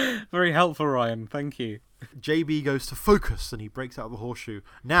 Very helpful, Ryan. Thank you. JB goes to focus, and he breaks out of the horseshoe.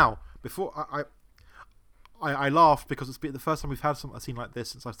 Now, before I laughed because it's been the first time we've had a scene like this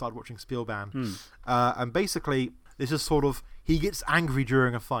since I started watching Spielban, and basically. This is sort of, he gets angry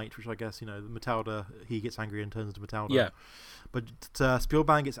during a fight, which I guess, the Metalda, he gets angry and turns into Metalda. Yeah. But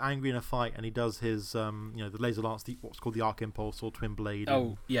Spielban gets angry in a fight and he does his, the laser lance, what's called the Arc Impulse or Twin Blade.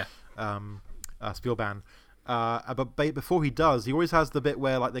 Spielban. But before he does, he always has the bit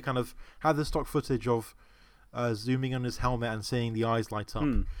where like they kind of have the stock footage of zooming on his helmet and seeing the eyes light up.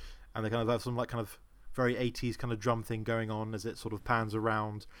 And they kind of have some like kind of very 80s kind of drum thing going on as it sort of pans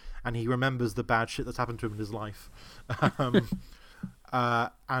around, and he remembers the bad shit that's happened to him in his life.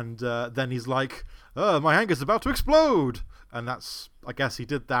 And then he's like, my hangar's about to explode! And that's, I guess he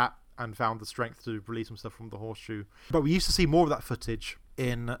did that and found the strength to release himself from the horseshoe. But we used to see more of that footage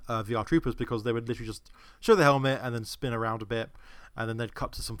in VR Troopers because they would literally just show the helmet and then spin around a bit, and then they'd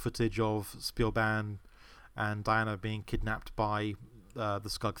cut to some footage of Spielban and Diana being kidnapped by the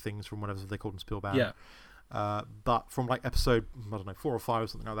Skug things from whatever they called in Spielban. Yeah. But from like episode, I don't know, 4 or 5 or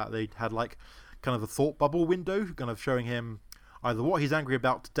something like that, they had like kind of a thought bubble window, kind of showing him either what he's angry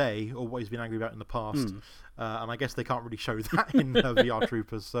about today or what he's been angry about in the past. And I guess they can't really show that in VR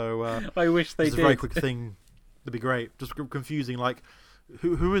Troopers. So I wish they did. It's a very quick thing. That'd be great. Just confusing, like,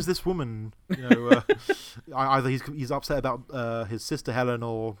 who is this woman? Either he's upset about his sister Helen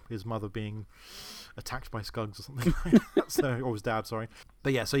or his mother being attacked by Skugs or something like that. Or his dad, sorry.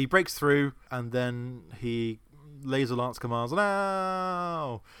 But yeah, so he breaks through and then he laser lance commands,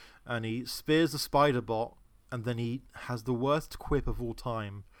 "Ow!" And he spears the Spider-Bot, and then he has the worst quip of all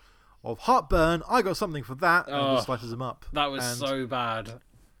time of "Heartburn, I got something for that," and just slices him up. That was so bad.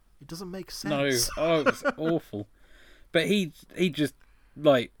 It doesn't make sense. No, it was awful. But he just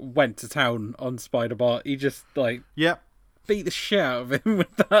like went to town on Spider-Bot. He just like beat the shit out of him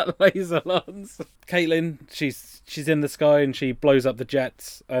with that laser lance. Caitlin, she's in the sky and she blows up the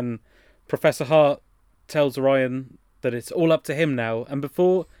jets, and Professor Hart tells Ryan that it's all up to him now. And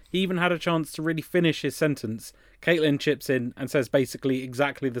before he even had a chance to really finish his sentence, Caitlin chips in and says basically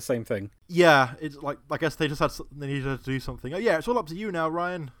exactly the same thing. Yeah, it's like, I guess they needed to do something. "Oh yeah, it's all up to you now,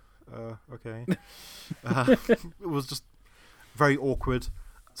 Ryan." Okay. It was just very awkward.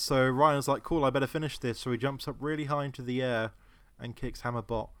 So Ryan's like, "Cool, I better finish this." So he jumps up really high into the air and kicks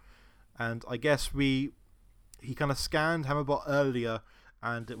Hammerbot. And I guess he kind of scanned Hammerbot earlier,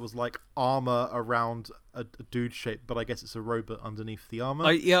 and it was like armor around a dude shape, but I guess it's a robot underneath the armor.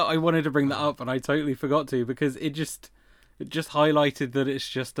 I wanted to bring that up, and I totally forgot to, because it just highlighted that it's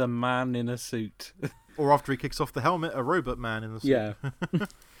just a man in a suit. Or after he kicks off the helmet, a robot man in the suit. Yeah.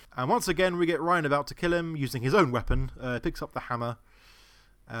 And once again, we get Ryan about to kill him using his own weapon. Picks up the hammer,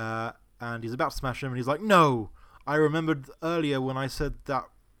 and he's about to smash him, and he's like, "No, I remembered earlier when I said that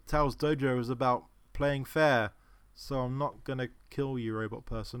Tao's Dojo was about playing fair, so I'm not gonna kill you, robot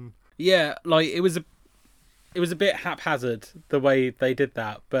person." Yeah, like it was a bit haphazard the way they did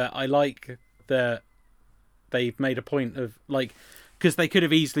that, but I like that they've made a point of like, because they could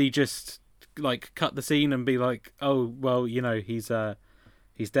have easily just like cut the scene and be like, "Oh well, he's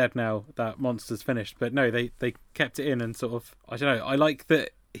dead now, that monster's finished." But no, they kept it in and sort of, I don't know, I like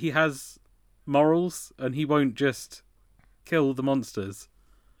that he has morals and he won't just kill the monsters.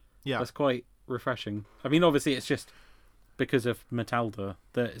 Yeah, that's quite refreshing. I mean, obviously it's just because of Metalda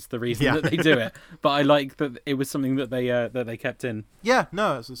that is the reason that they do it, but I like that it was something that they kept in. Yeah,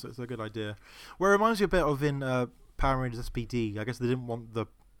 no, it's a good idea. Well, it reminds you a bit of in Power Rangers SPD. I guess they didn't want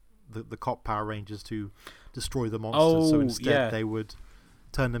the cop Power Rangers to destroy the monsters, so instead they would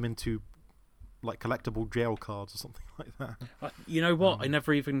turn them into like collectible jail cards or something like that. You know what? I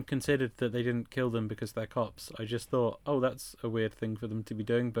never even considered that they didn't kill them because they're cops. I just thought, oh, that's a weird thing for them to be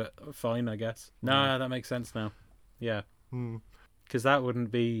doing, but fine, I guess. No, that makes sense now. Yeah. Because that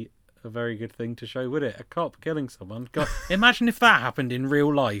wouldn't be a very good thing to show, would it? A cop killing someone. God, imagine if that happened in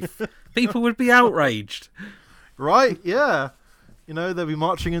real life. People would be outraged. Right? Yeah. You know, they'll be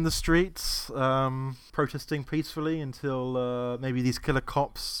marching in the streets, protesting peacefully until maybe these killer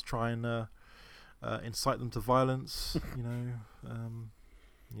cops try and incite them to violence. You know,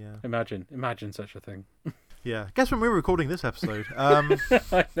 yeah. Imagine such a thing. Yeah. Guess when we were recording this episode?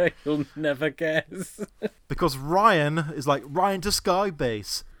 I know you'll never guess. Because Ryan is like, Ryan to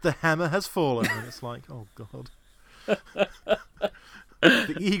Skybase. The hammer has fallen. And it's like, oh god.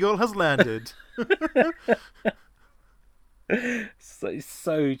 The eagle has landed.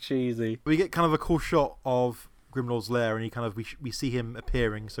 So cheesy. We get kind of a cool shot of Grimlord's lair, and we see him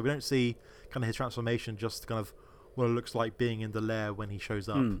appearing. So we don't see kind of his transformation, just kind of what it looks like being in the lair when he shows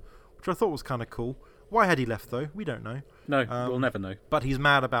up, which I thought was kind of cool. Why had he left though? We don't know. No, we'll never know. But he's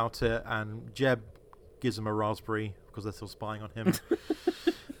mad about it, and Jeb gives him a raspberry because they're still spying on him.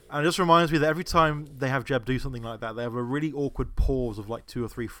 And it just reminds me that every time they have Jeb do something like that, they have a really awkward pause of like 2 or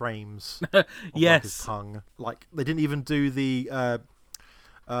 3 frames of yes. like, his tongue. Like, they didn't even do the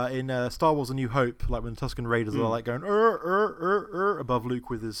in Star Wars A New Hope, like when the Tusken Raiders are like going above Luke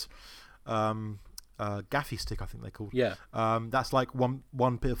with his gaffy stick, I think they're called. Yeah. That's like one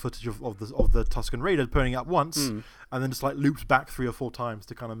bit of footage of the Tusken Raiders burning up once, and then just like loops back 3 or 4 times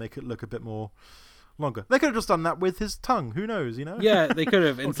to kind of make it look a bit more longer. They could have just done that with his tongue. Who knows? You know? Yeah, they could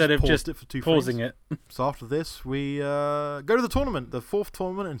have instead of just it for 2 pausing frames. it. So after this, we go to the tournament, the 4th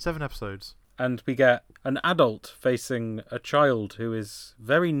tournament in 7 episodes. And we get an adult facing a child who is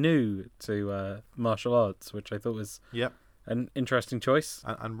very new to martial arts, which I thought was an interesting choice.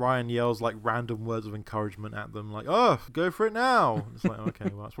 And Ryan yells like random words of encouragement at them, like, "Oh, go for it now!" It's like,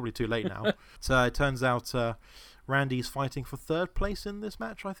 okay, well, it's probably too late now. So it turns out Randy's fighting for 3rd place in this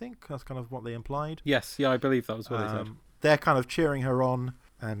match. I think that's kind of what they implied. Yes, yeah, I believe that was what they said. They're kind of cheering her on,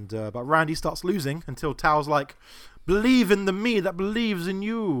 and but Randy starts losing until Tao's like, "Believe in the me that believes in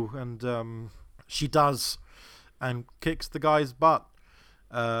you," and she does, and kicks the guy's butt.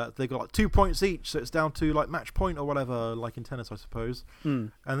 They got like 2 points each, so it's down to like match point or whatever, like in tennis, I suppose.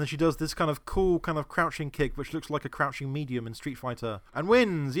 And then she does this kind of cool kind of crouching kick, which looks like a crouching medium in Street Fighter, and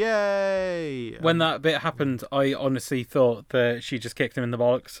wins! Yay! When that bit happened, I honestly thought that she just kicked him in the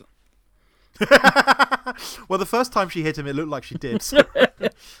bollocks. Well, the first time she hit him, it looked like she did. So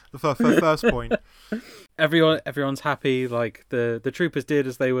the first point. Everyone's happy, like the troopers did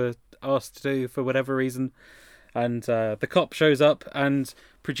as they were asked to do for whatever reason. And the cop shows up and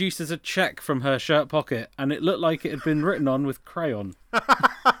produces a check from her shirt pocket, and it looked like it had been written on with crayon.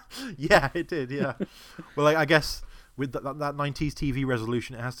 Yeah, it did, yeah. Well, I guess with that 90s TV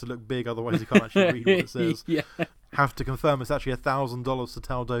resolution, it has to look big, otherwise you can't actually read what it says. Yeah. Have to confirm it's actually $1,000 to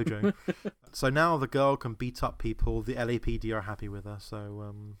Tao Dojo. So now the girl can beat up people. The LAPD are happy with her,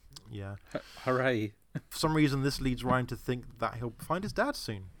 so yeah. Hooray. For some reason, this leads Ryan to think that he'll find his dad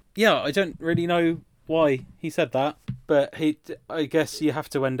soon. Yeah, I don't really know why he said that, but I guess you have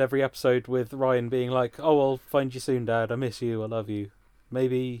to end every episode with Ryan being like, "Oh, I'll find you soon, Dad. I miss you. I love you."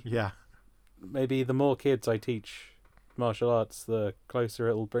 Maybe the more kids I teach martial arts, the closer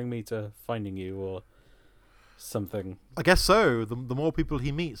it'll bring me to finding you, or something. I guess so. The more people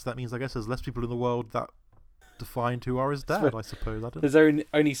he meets, that means I guess there's less people in the world that define who are his dad, I suppose. I don't know. There's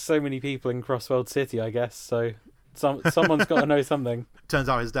only so many people in Crossworld City, I guess, so someone's got to know something. Turns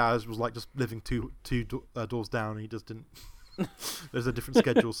out his dad was like just living two doors down, and he just didn't. There's a different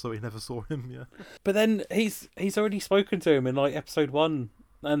schedule, so he never saw him. Yeah. But then he's already spoken to him in like episode 1,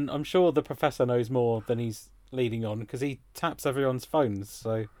 and I'm sure the professor knows more than he's leading on because he taps everyone's phones.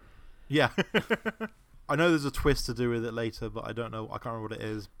 So yeah. I know there's a twist to do with it later, but I don't know. I can't remember what it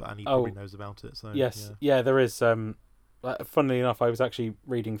is, but he probably knows about it. So yes, yeah, there is. Funnily enough, I was actually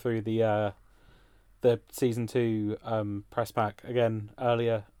reading through the season 2 press pack again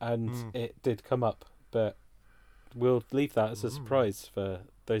earlier, and it did come up, but we'll leave that as a surprise for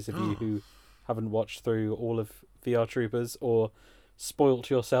those of you who haven't watched through all of VR Troopers or spoilt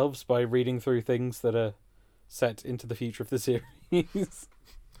yourselves by reading through things that are set into the future of the series.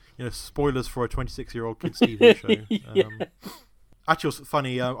 You know, spoilers for a 26-year-old kid's TV show. Actually, it was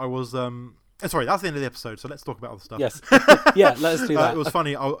funny. I was sorry, that's the end of the episode. So let's talk about other stuff. Yes, yeah, let's do that. It was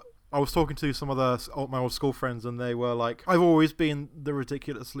funny. I was talking to some of my old school friends, and they were like, "I've always been the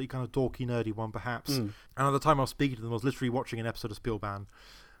ridiculously kind of dorky, nerdy one, perhaps." And at the time I was speaking to them, I was literally watching an episode of Spielban,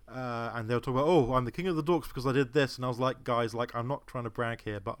 and they were talking about, "Oh, I'm the king of the dorks because I did this," and I was like, "Guys, like, I'm not trying to brag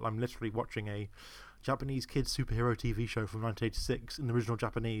here, but I'm literally watching a Japanese kids superhero TV show from 1986 in the original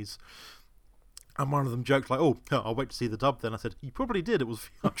Japanese." And one of them joked like, "Oh, I'll wait to see the dub then." I said, "You probably did. It was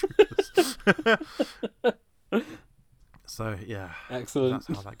VR Troopers." So yeah, Excellent.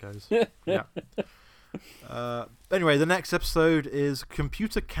 That's how that goes. Yeah. Anyway, the next episode is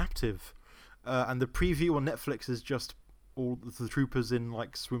Computer Captive, and the preview on Netflix is just all the troopers in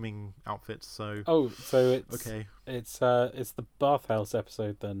like swimming outfits. So so it's okay. It's the bathhouse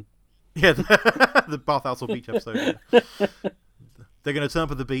episode then. Yeah, the bathhouse or beach episode. Yeah. They're going to turn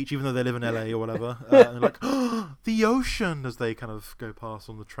up at the beach, even though they live in LA or whatever, and they're like, oh, the ocean, as they kind of go past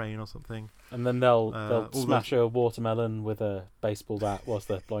on the train or something. And then they'll smash a watermelon with a baseball bat whilst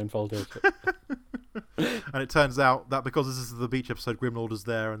they're blindfolded. And it turns out that because this is the beach episode, Grimlord is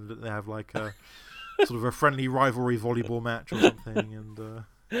there, and they have like a sort of a friendly rivalry volleyball match or something. And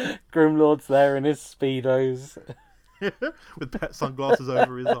Grimlord's there in his Speedos. with pet sunglasses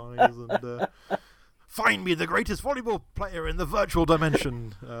over his eyes, and find me the greatest volleyball player in the virtual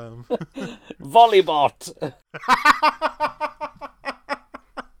dimension. Volleybot!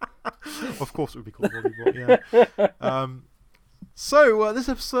 Of course it would be called Volleybot, yeah. So this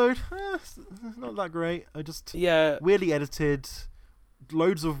episode, not that great. Weirdly edited,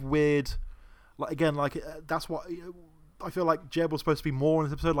 loads of weird, that's what I feel like. Jeb was supposed to be more in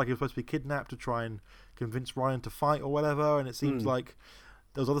this episode, like he was supposed to be kidnapped to try and convince Ryan to fight or whatever, and it seems like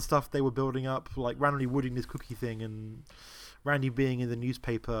there was other stuff they were building up, like randomly wooding this cookie thing and Randy being in the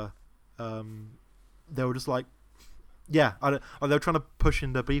newspaper. They were just like, they were trying to push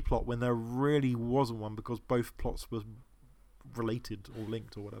in the B plot when there really wasn't one, because both plots were related or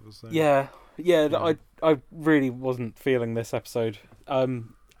linked or whatever. So I really wasn't feeling this episode,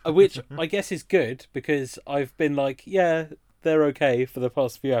 which I guess is good, because I've been like, they're okay for the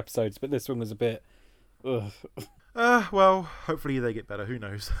past few episodes, but this one was a bit well, hopefully they get better. Who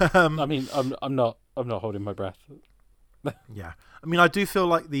knows? I mean, I'm not holding my breath. Yeah, I mean, I do feel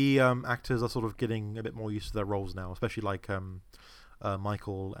like the actors are sort of getting a bit more used to their roles now, especially like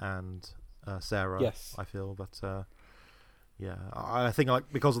Michael and Sarah. Yes, I feel, but I think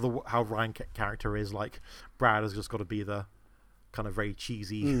like because of how Ryan character is, like Brad has just got to be the kind of very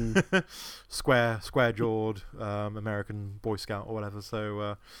cheesy, square-jawed American Boy Scout or whatever.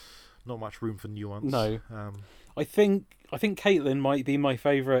 So not much room for nuance. No, I think Caitlin might be my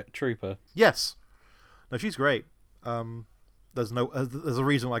favourite trooper. Yes, no, she's great. There's a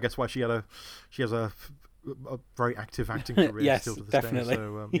reason, I guess, why she has a very active acting career yes, still to this definitely. day.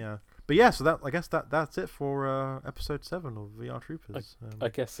 So yeah, but yeah, so I guess that's it for episode 7 of VR Troopers. I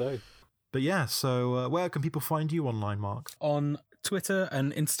guess so. But yeah, so where can people find you online, Mark? On Twitter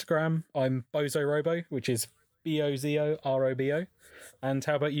and Instagram, I'm BozoRobo, which is BOZOROBO. And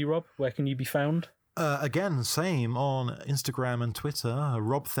how about you, Rob? Where can you be found? Again, same on Instagram and Twitter,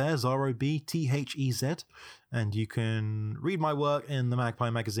 Rob Thez, ROBTHEZ. And you can read my work in the Magpie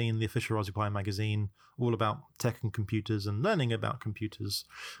magazine, the official Raspberry Pi magazine, all about tech and computers and learning about computers.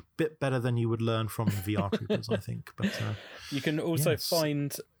 Bit better than you would learn from VR Troopers, I think. But you can also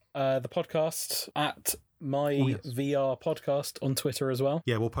find the podcast at my VR podcast on Twitter as well.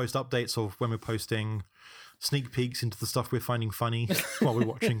 Yeah, we'll post updates of when we're posting sneak peeks into the stuff we're finding funny while we're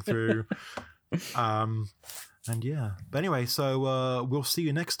watching through. And yeah, but anyway, so we'll see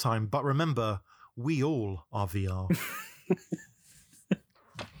you next time. But remember, we all are VR.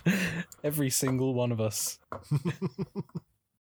 Every single one of us.